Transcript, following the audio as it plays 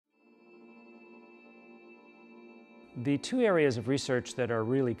The two areas of research that are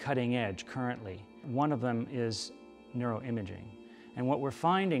really cutting edge currently, one of them is neuroimaging. And what we're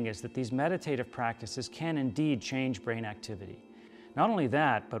finding is that these meditative practices can indeed change brain activity. Not only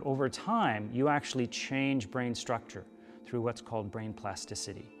that, but over time, you actually change brain structure through what's called brain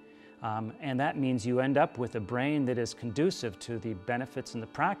plasticity. And that means you end up with a brain that is conducive to the benefits and the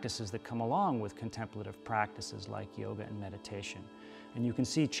practices that come along with contemplative practices like yoga and meditation. And you can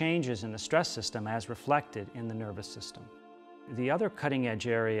see changes in the stress system as reflected in the nervous system. The other cutting edge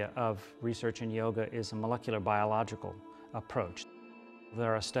area of research in yoga is a molecular biological approach.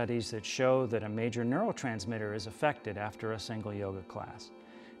 There are studies that show that a major neurotransmitter is affected after a single yoga class.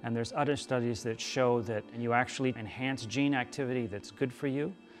 And there's other studies that show that you actually enhance gene activity that's good for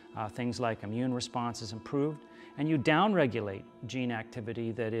you. Things like immune response is improved, and you downregulate gene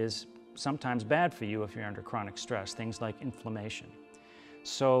activity that is sometimes bad for you if you're under chronic stress, things like inflammation.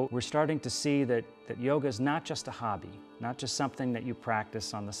 So we're starting to see that yoga is not just a hobby, not just something that you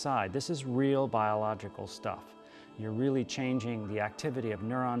practice on the side. This is real biological stuff. You're really changing the activity of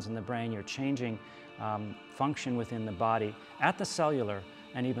neurons in the brain. You're changing function within the body at the cellular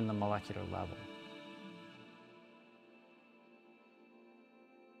and even the molecular level.